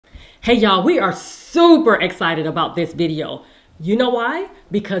Hey y'all, we are super excited about this video. You know why?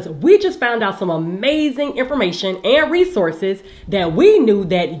 Because we just found out some amazing information and resources that we knew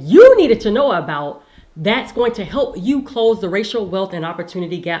that you needed to know about that's going to help you close the racial wealth and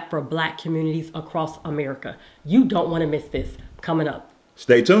opportunity gap for Black communities across America. You don't want to miss this. Coming up.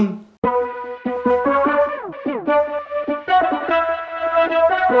 Stay tuned.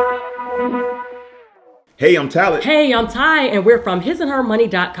 Hey, I'm Talent. Hey, I'm Ty, and we're from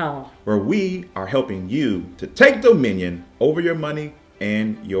hisandhermoney.com, where we are helping you to take dominion over your money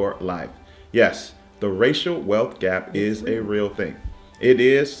and your life. Yes, the racial wealth gap is a real thing. It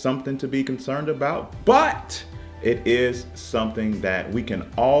is something to be concerned about, but it is something that we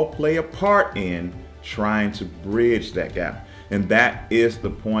can all play a part in trying to bridge that gap. And that is the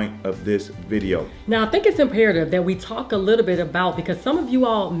point of this video. Now, I think it's imperative that we talk a little bit about, because some of you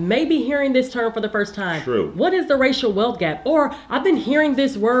all may be hearing this term for the first time. True. What is the racial wealth gap? Or I've been hearing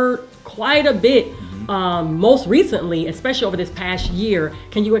this word quite a bit most recently, especially over this past year.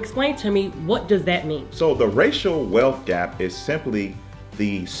 Can you explain to me, what does that mean? So the racial wealth gap is simply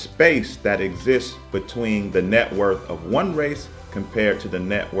the space that exists between the net worth of one race compared to the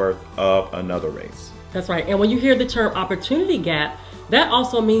net worth of another race. That's right. And when you hear the term opportunity gap, that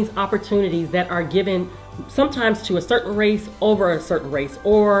also means opportunities that are given sometimes to a certain race over a certain race,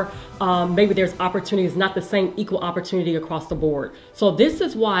 or maybe there's opportunities, not the same equal opportunity across the board. So this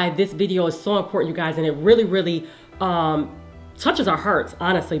is why this video is so important, you guys, and it really touches our hearts,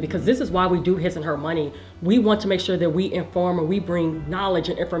 honestly, because this is why we do His and Her Money. We want to make sure that we inform and we bring knowledge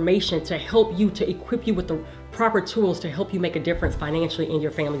and information to help you, to equip you with the proper tools to help you make a difference financially in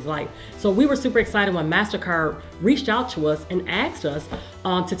your family's life. So we were super excited when Mastercard reached out to us and asked us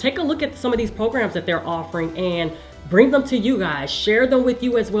to take a look at some of these programs that they're offering and bring them to you guys, share them with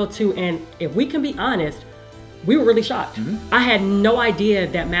you as well too. And if we can be honest, we were really shocked. I had no idea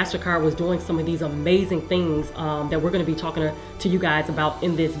that Mastercard was doing some of these amazing things that we're going to be talking to you guys about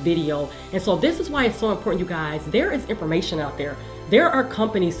in this video. And so this is why it's so important, you guys. There is information out there. There are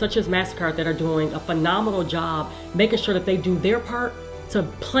companies such as Mastercard that are doing a phenomenal job making sure that they do their part to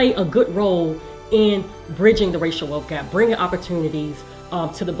play a good role in bridging the racial wealth gap, bringing opportunities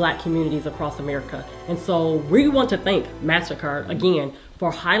to the Black communities across America. And so we want to thank Mastercard again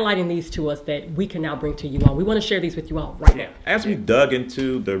for highlighting these to us that we can now bring to you all. We want to share these with you all right now. As we dug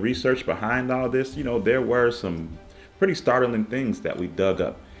into the research behind all this, you know, there were some pretty startling things that we dug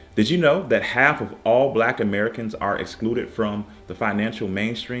up. Did you know that half of all Black Americans are excluded from the financial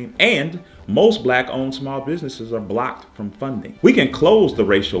mainstream, and most Black-owned small businesses are blocked from funding? We can close the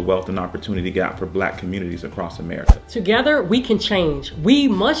racial wealth and opportunity gap for Black communities across America. Together, we can change. We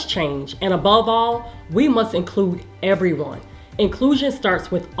must change. And above all, we must include everyone. Inclusion starts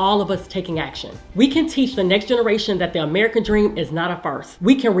with all of us taking action. We can teach the next generation that the American dream is not a farce.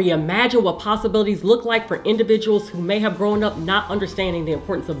 We can reimagine what possibilities look like for individuals who may have grown up not understanding the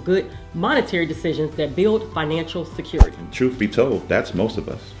importance of good monetary decisions that build financial security. And truth be told, that's most of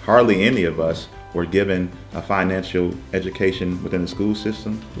us. Hardly any of us were given a financial education within the school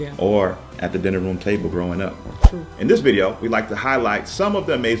system or at the dinner room table growing up. True. In this video, we'd like to highlight some of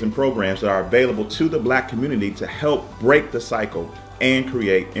the amazing programs that are available to the Black community to help break the cycle and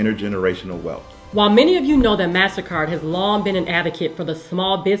create intergenerational wealth. While many of you know that Mastercard has long been an advocate for the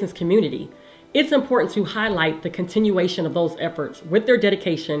small business community, it's important to highlight the continuation of those efforts with their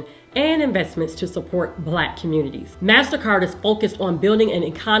dedication and investments to support Black communities. Mastercard is focused on building an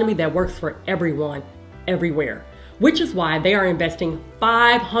economy that works for everyone, everywhere, which is why they are investing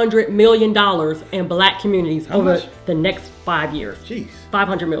 $500 million in Black communities over the next 5 years. Jeez.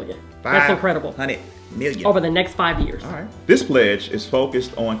 $500 million. That's incredible. $500 million. Over the next 5 years. All right. This pledge is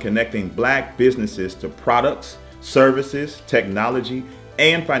focused on connecting Black businesses to products, services, technology,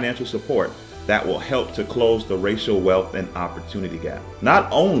 and financial support that will help to close the racial wealth and opportunity gap.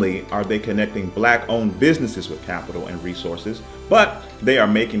 Not only are they connecting Black-owned businesses with capital and resources, but they are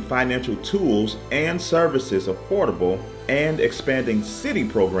making financial tools and services affordable and expanding city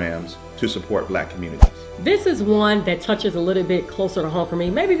programs to support Black communities. This is one that touches a little bit closer to home for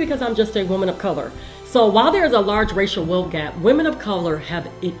me, maybe because I'm just a woman of color. So while there is a large racial wealth gap, women of color have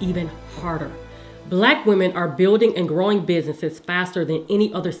it even harder. Black women are building and growing businesses faster than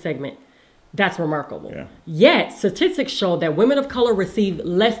any other segment. That's remarkable. Yet, statistics show that women of color receive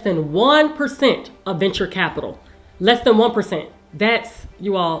less than 1% of venture capital. Less than 1%. That's,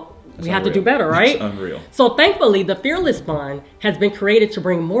 you all, we have to do better, right? That's unreal. So thankfully, the Fearless Fund has been created to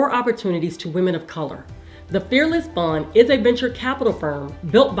bring more opportunities to women of color. The Fearless Fund is a venture capital firm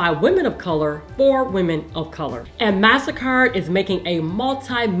built by women of color for women of color. And Mastercard is making a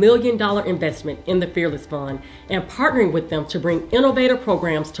multi-million-dollar investment in the Fearless Fund and partnering with them to bring innovative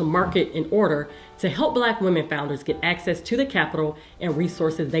programs to market in order to help Black women founders get access to the capital and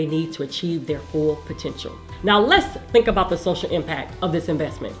resources they need to achieve their full potential. Now let's think about the social impact of this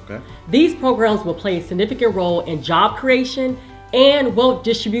investment. Okay. These programs will play a significant role in job creation and wealth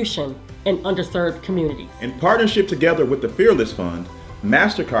distribution in underserved communities. In partnership together with the Fearless Fund,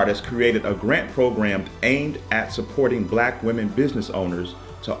 Mastercard has created a grant program aimed at supporting Black women business owners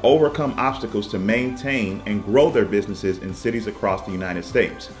to overcome obstacles to maintain and grow their businesses in cities across the United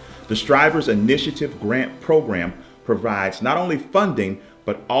States. The Strivers Initiative Grant Program provides not only funding,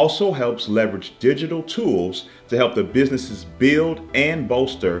 but also helps leverage digital tools to help the businesses build and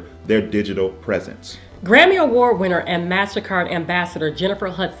bolster their digital presence. Grammy Award winner and Mastercard ambassador Jennifer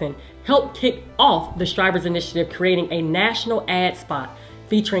Hudson helped kick off the Strivers Initiative, creating a national ad spot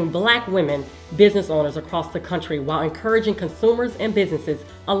featuring Black women business owners across the country while encouraging consumers and businesses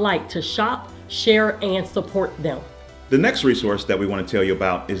alike to shop, share, and support them. The next resource that we want to tell you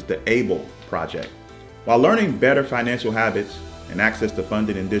about is the ABLE project. While learning better financial habits and access to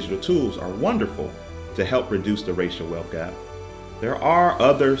funding and digital tools are wonderful to help reduce the racial wealth gap, there are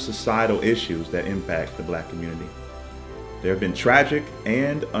other societal issues that impact the Black community. There have been tragic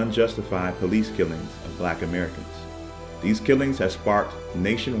and unjustified police killings of Black Americans. These killings have sparked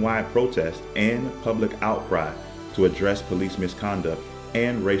nationwide protests and public outcry to address police misconduct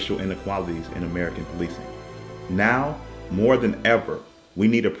and racial inequalities in American policing. Now, more than ever, we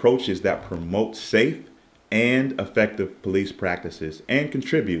need approaches that promote safe and effective police practices and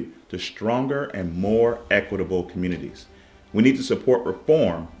contribute to stronger and more equitable communities. We need to support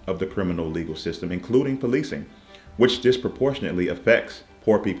reform of the criminal legal system, including policing, which disproportionately affects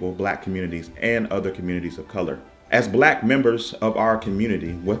poor people, Black communities, and other communities of color. As Black members of our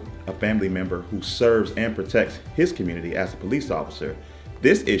community with a family member who serves and protects his community as a police officer,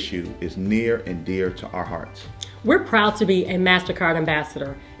 this issue is near and dear to our hearts. We're proud to be a Mastercard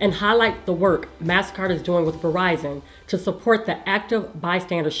ambassador and highlight the work Mastercard is doing with Verizon to support the active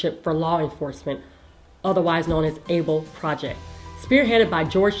bystandership for law enforcement, otherwise known as ABLE project, spearheaded by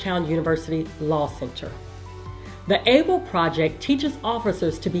Georgetown University Law Center. The ABLE project teaches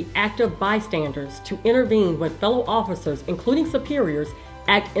officers to be active bystanders to intervene when fellow officers, including superiors,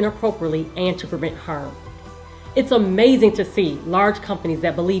 act inappropriately and to prevent harm. It's amazing to see large companies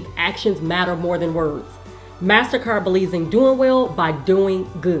that believe actions matter more than words. Mastercard believes in doing well by doing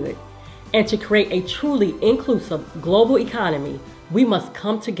good. And to create a truly inclusive global economy, we must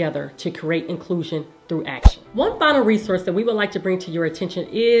come together to create inclusion through action. One final resource that we would like to bring to your attention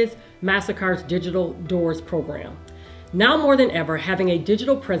is Mastercard's Digital Doors program. Now more than ever, having a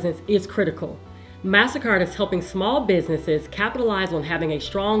digital presence is critical. Mastercard is helping small businesses capitalize on having a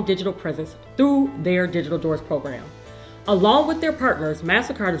strong digital presence through their Digital Doors program. Along with their partners,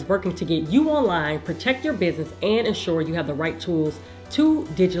 Mastercard is working to get you online, protect your business, and ensure you have the right tools to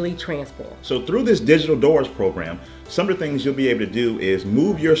digitally transform. So through this Digital Doors program, some of the things you'll be able to do is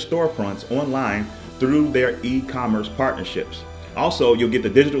move your storefronts online through their e-commerce partnerships. Also, you'll get the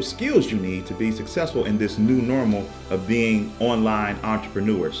digital skills you need to be successful in this new normal of being online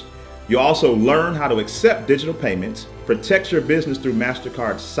entrepreneurs. You'll also learn how to accept digital payments, protect your business through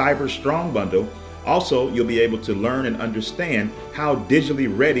Mastercard's Cyber Strong Bundle. Also, you'll be able to learn and understand how digitally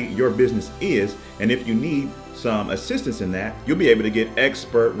ready your business is, and if you need some assistance in that, you'll be able to get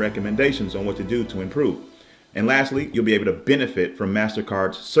expert recommendations on what to do to improve. And lastly, you'll be able to benefit from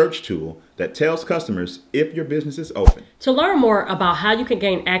Mastercard's search tool that tells customers if your business is open. To learn more about how you can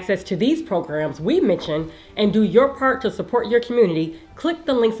gain access to these programs we mentioned and do your part to support your community, click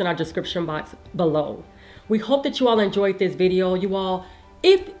the links in our description box below. We hope that you all enjoyed this video.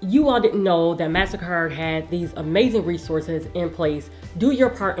 If you all didn't know that Mastercard had these amazing resources in place, do your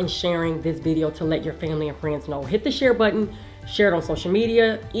part in sharing this video to let your family and friends know. Hit the share button, share it on social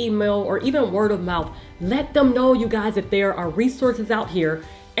media, email, or even word of mouth. Let them know, you guys, that there are resources out here,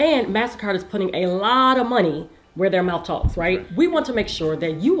 and Mastercard is putting a lot of money where their mouth talks, right? We want to make sure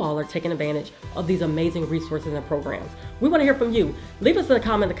that you all are taking advantage of these amazing resources and programs. We want to hear from you. Leave us a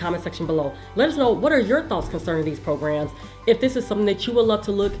comment in the comment section below. Let us know, what are your thoughts concerning these programs? If this is something that you would love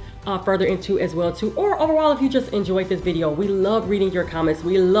to look further into as well too, or overall if you just enjoyed this video. We love reading your comments.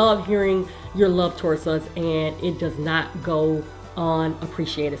 We love hearing your love towards us, and it does not go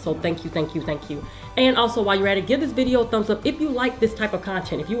unappreciated. So thank you, thank you, thank you. And also, while you're at it, give this video a thumbs up if you like this type of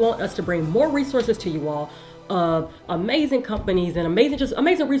content. If you want us to bring more resources to you all, of amazing companies and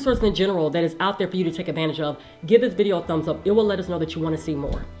amazing resources in general that is out there for you to take advantage of, give this video a thumbs up. It will let us know that you want to see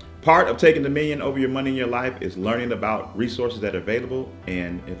more. Part of taking dominion over your money in your life is learning about resources that are available,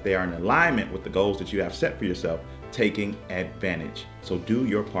 and if they are in alignment with the goals that you have set for yourself, taking advantage. So do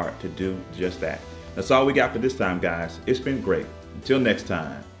your part to do just that. That's all we got for this time, guys. It's been great. Until next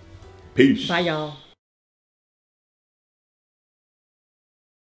time, peace. Bye, y'all.